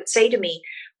often would say to me,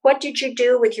 what did you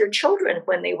do with your children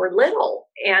when they were little?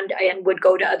 And would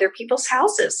go to other people's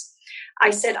houses. I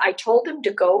said, I told them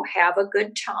to go have a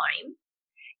good time,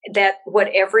 that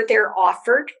whatever they're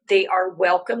offered, they are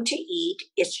welcome to eat.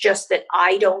 It's just that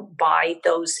I don't buy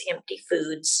those empty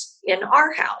foods in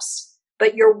our house.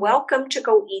 But you're welcome to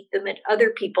go eat them at other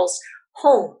people's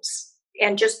homes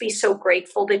and just be so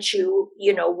grateful that you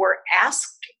were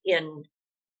asked into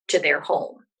their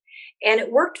home. And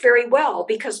it worked very well,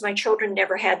 because my children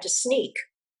never had to sneak,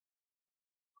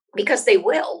 because they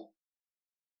will.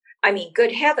 I mean,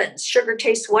 good heavens, sugar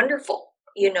tastes wonderful.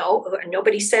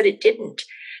 Nobody said it didn't.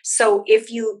 So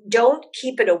if you don't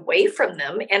keep it away from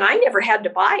them, and I never had to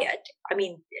buy it. I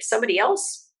mean, somebody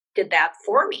else did that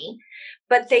for me,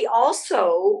 but they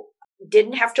also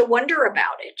didn't have to wonder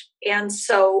about it. And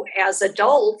so as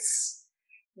adults,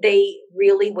 they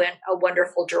really went a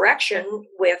wonderful direction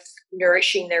with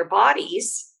nourishing their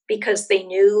bodies, because they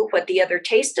knew what the other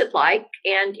tasted like,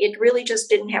 and it really just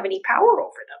didn't have any power over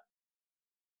them.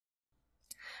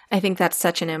 I think that's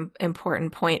such an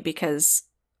important point, because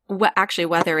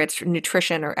whether it's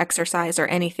nutrition or exercise or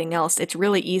anything else, it's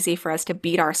really easy for us to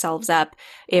beat ourselves up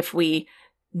if we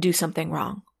do something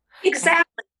wrong.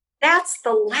 Exactly. That's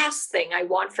the last thing I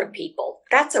want from people.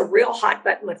 That's a real hot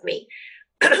button with me.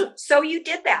 So you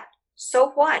did that.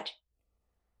 So what?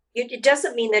 It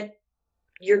doesn't mean that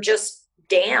you're just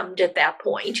damned at that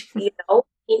point.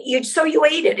 So you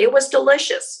ate it. It was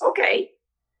delicious. Okay.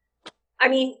 I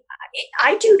mean,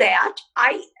 I do that.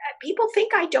 People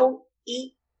think I don't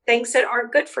eat things that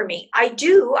aren't good for me. I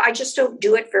do. I just don't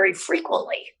do it very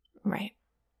frequently. Right.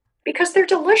 Because they're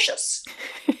delicious.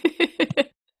 Of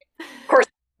course,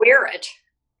 I wear it,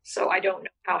 so I don't know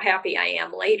how happy I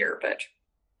am later, but.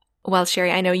 Well,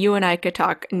 Sherry, I know you and I could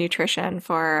talk nutrition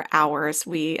for hours.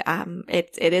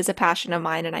 It is a passion of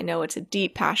mine, and I know it's a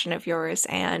deep passion of yours,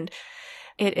 and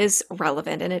it is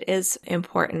relevant and it is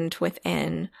important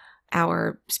within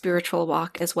our spiritual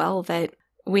walk as well, that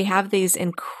we have these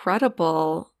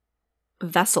incredible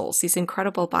vessels, these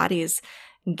incredible bodies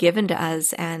given to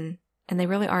us, and they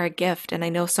really are a gift. And I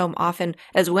know so often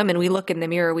as women, we look in the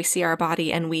mirror, we see our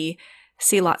body, and we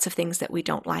see lots of things that we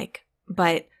don't like.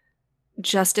 But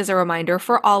just as a reminder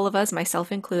for all of us, myself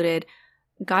included,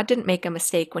 God didn't make a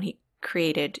mistake when he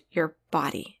created your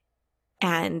body.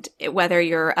 And whether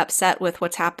you're upset with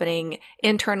what's happening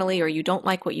internally or you don't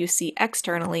like what you see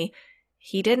externally,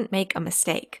 he didn't make a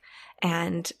mistake.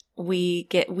 And we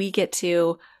get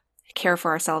to care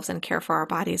for ourselves and care for our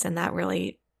bodies, and it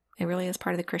really is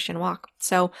part of the Christian walk.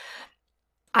 So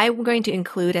I'm going to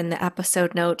include in the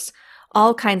episode notes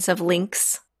all kinds of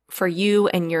links for you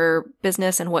and your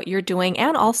business and what you're doing,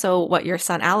 and also what your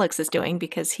son Alex is doing,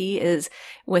 because he is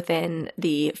within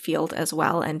the field as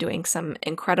well and doing some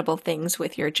incredible things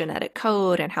with your genetic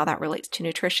code and how that relates to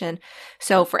nutrition.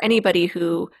 So for anybody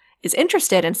who is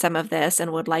interested in some of this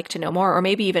and would like to know more, or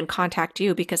maybe even contact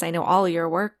you, because I know all your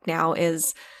work now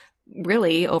is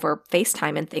really over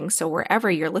FaceTime and things. So wherever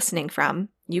you're listening from,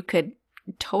 you could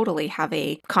totally have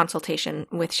a consultation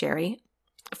with Sherry.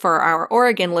 For our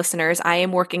Oregon listeners, I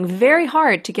am working very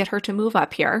hard to get her to move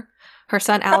up here. Her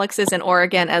son Alex is in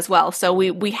Oregon as well. So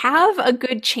we have a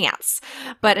good chance.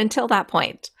 But until that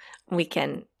point, we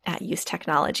can use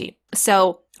technology.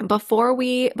 So before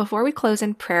we close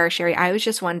in prayer, Sherry, I was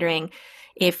just wondering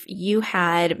if you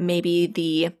had maybe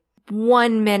the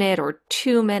 1 minute or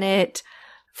 2 minute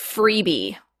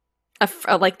freebie,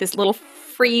 like this little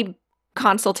free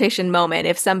consultation moment.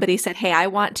 If somebody said, hey, I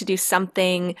want to do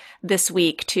something this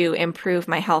week to improve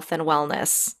my health and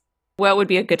wellness, what would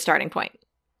be a good starting point?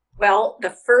 Well, the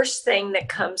first thing that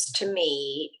comes to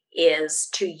me is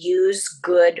to use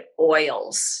good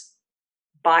oils.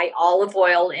 Buy olive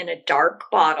oil in a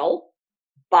dark bottle.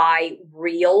 Buy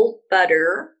real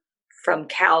butter from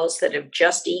cows that have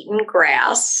just eaten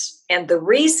grass. And the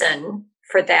reason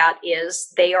for that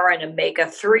is they are an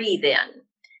omega-3 then,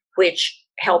 which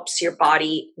helps your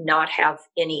body not have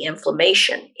any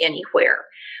inflammation anywhere.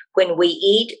 When we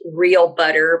eat real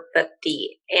butter, but the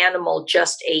animal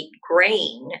just ate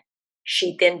grain,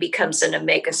 she then becomes an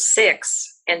omega-6,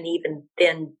 and even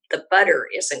then the butter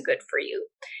isn't good for you.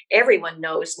 Everyone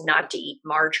knows not to eat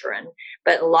margarine,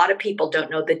 but a lot of people don't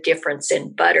know the difference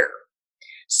in butter.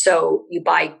 So you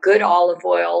buy good olive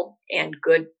oil and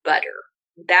good butter.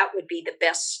 That would be the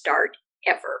best start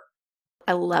ever.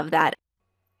 I love that.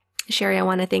 Sherry, I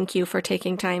want to thank you for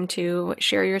taking time to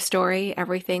share your story,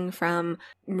 everything from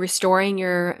restoring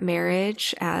your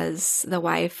marriage as the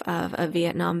wife of a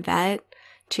Vietnam vet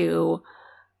to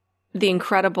the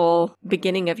incredible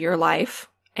beginning of your life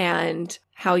and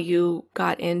how you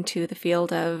got into the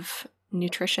field of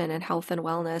nutrition and health and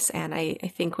wellness. And I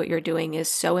think what you're doing is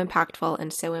so impactful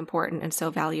and so important and so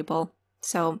valuable.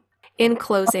 So in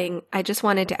closing, I just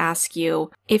wanted to ask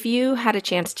you, if you had a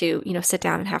chance to, sit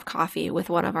down and have coffee with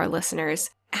one of our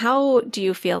listeners, how do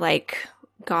you feel like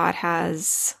God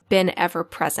has been ever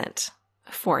present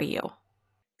for you?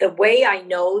 The way I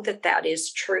know that that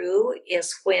is true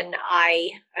is when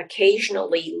I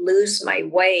occasionally lose my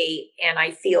way and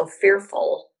I feel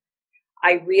fearful.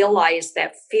 I realize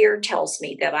that fear tells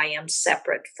me that I am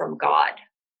separate from God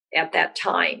at that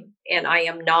time, and I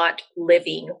am not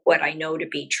living what I know to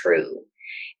be true.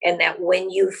 And that when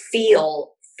you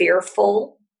feel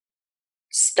fearful,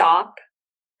 stop,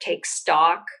 take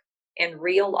stock, and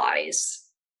realize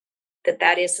that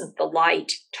that isn't the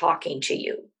light talking to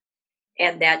you.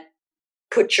 And that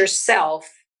put yourself,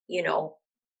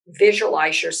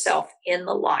 visualize yourself in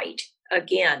the light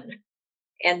again,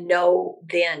 and know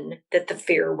then that the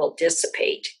fear will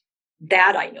dissipate.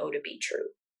 That I know to be true.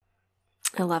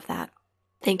 I love that.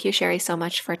 Thank you, Sherry, so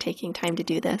much for taking time to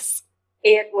do this.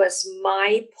 It was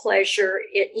my pleasure.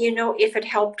 If it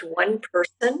helped one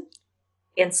person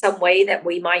in some way that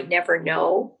we might never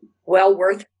know, well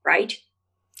worth it, right?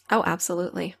 Oh,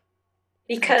 absolutely.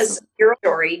 Because your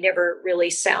story never really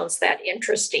sounds that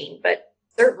interesting, but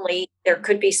certainly there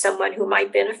could be someone who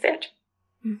might benefit.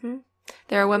 Mm-hmm.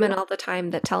 There are women all the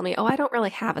time that tell me, oh, I don't really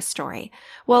have a story.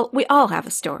 Well, we all have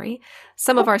a story.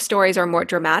 Some of our stories are more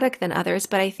dramatic than others,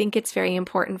 but I think it's very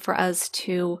important for us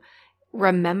to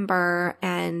remember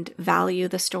and value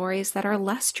the stories that are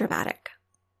less dramatic.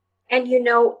 And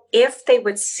if they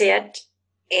would sit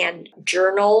and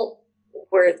journal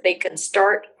where they can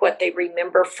start what they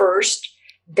remember first,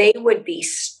 they would be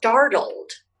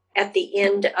startled at the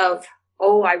end of,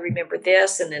 oh, I remember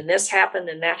this, and then this happened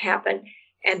and that happened.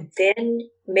 And then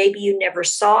maybe you never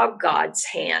saw God's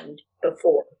hand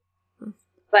before.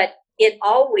 But it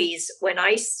always, when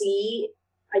I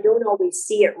don't always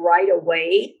see it right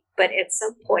away, but at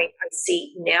some point I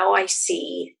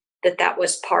see that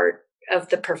was part of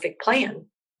the perfect plan.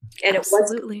 And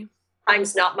Absolutely. It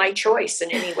was not my choice in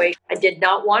any way. I did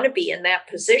not want to be in that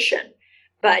position.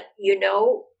 But,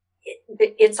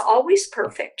 it's always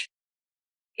perfect.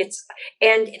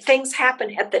 And things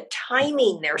happen at the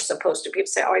timing they're supposed to. People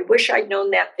say, oh, I wish I'd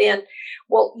known that then.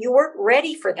 Well, you weren't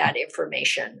ready for that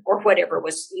information or whatever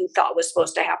you thought was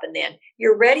supposed to happen then.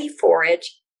 You're ready for it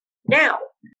now,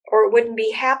 or it wouldn't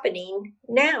be happening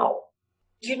now.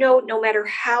 No matter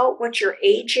what your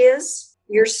age is,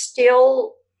 you're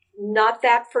still not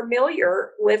that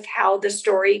familiar with how the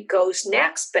story goes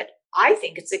next. But I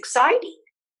think it's exciting.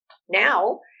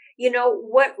 Now,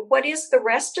 what is the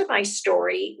rest of my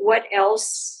story? What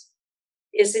else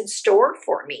is in store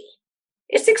for me?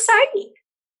 It's exciting.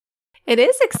 It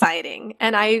is exciting.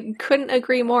 And I couldn't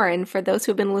agree more. And for those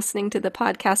who've been listening to the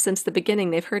podcast since the beginning,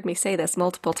 they've heard me say this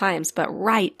multiple times, but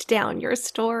write down your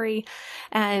story.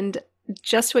 And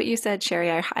just what you said,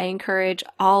 Sherry, I encourage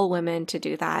all women to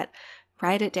do that.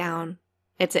 Write it down.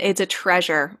 It's a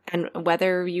treasure. And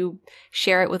whether you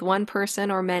share it with one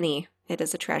person or many, it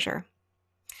is a treasure.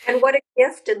 And what a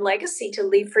gift and legacy to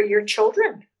leave for your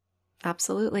children.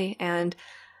 Absolutely. And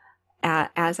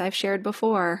as I've shared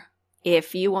before,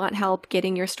 if you want help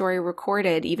getting your story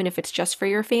recorded, even if it's just for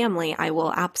your family, I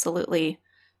will absolutely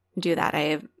do that.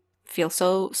 I feel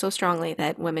so strongly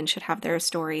that women should have their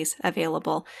stories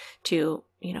available to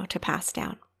pass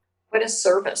down. What a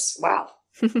service. Wow.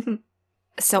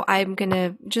 So I'm going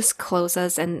to just close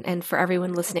us. And for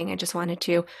everyone listening, I just wanted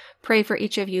to pray for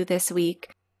each of you this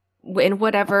week. In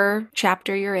whatever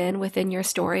chapter you're in within your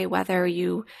story, whether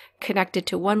you connected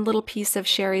to one little piece of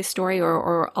Sherry's story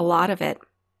or a lot of it.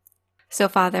 So,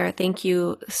 Father, thank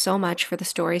you so much for the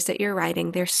stories that you're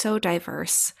writing. They're so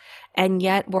diverse, and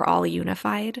yet we're all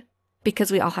unified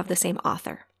because we all have the same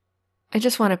author. I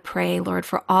just want to pray, Lord,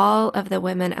 for all of the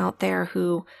women out there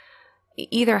who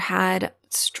either had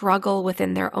struggle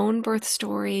within their own birth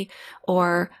story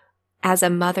or as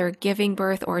a mother giving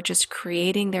birth or just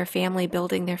creating their family,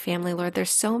 building their family. Lord,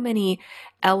 there's so many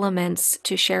elements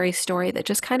to Sherry's story that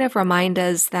just kind of remind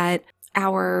us that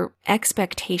our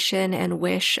expectation and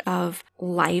wish of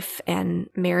life and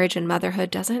marriage and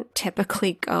motherhood doesn't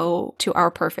typically go to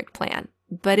our perfect plan,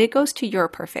 but it goes to your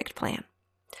perfect plan.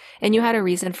 And you had a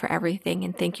reason for everything.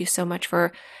 And thank you so much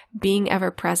for being ever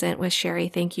present with Sherry.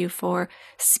 Thank you for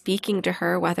speaking to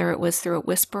her, whether it was through a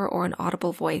whisper or an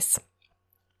audible voice.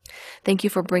 Thank you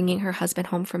for bringing her husband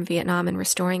home from Vietnam and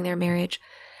restoring their marriage.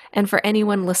 And for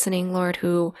anyone listening, Lord,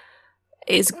 who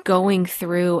is going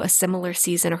through a similar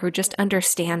season or who just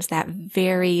understands that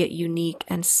very unique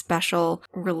and special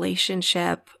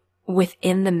relationship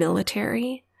within the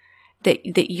military,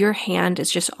 that your hand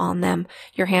is just on them,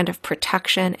 your hand of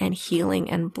protection and healing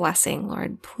and blessing,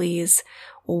 Lord, please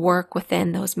work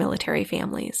within those military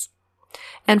families.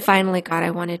 And finally, God,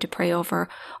 I wanted to pray over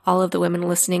all of the women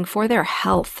listening for their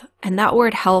health. And that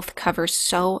word health covers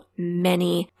so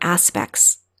many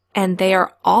aspects. And they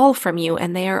are all from you,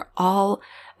 and they are all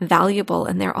valuable,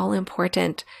 and they're all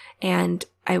important. And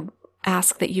I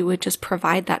ask that you would just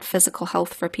provide that physical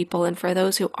health for people. And for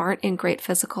those who aren't in great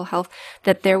physical health,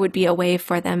 that there would be a way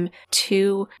for them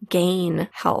to gain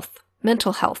health,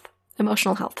 mental health,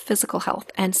 emotional health, physical health,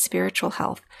 and spiritual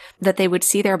health, that they would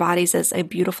see their bodies as a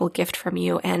beautiful gift from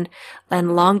you and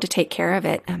long to take care of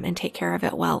it and take care of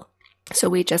it well. So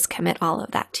we just commit all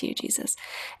of that to you, Jesus,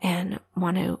 and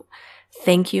want to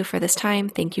thank you for this time.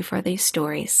 Thank you for these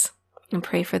stories, and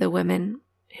pray for the women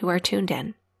who are tuned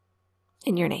in.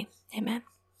 In your name, amen.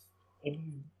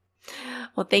 Amen.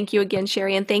 Well, thank you again,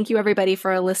 Sherry, and thank you everybody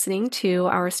for listening to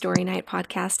our Story Night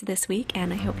podcast this week,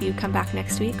 and I hope you come back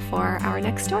next week for our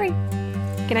next story.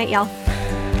 Good night, y'all.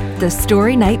 The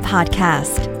Story Night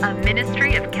Podcast, a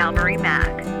ministry of Calvary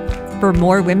Mac. For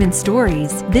more women's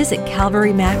stories, visit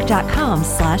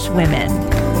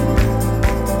calvarymac.com/women.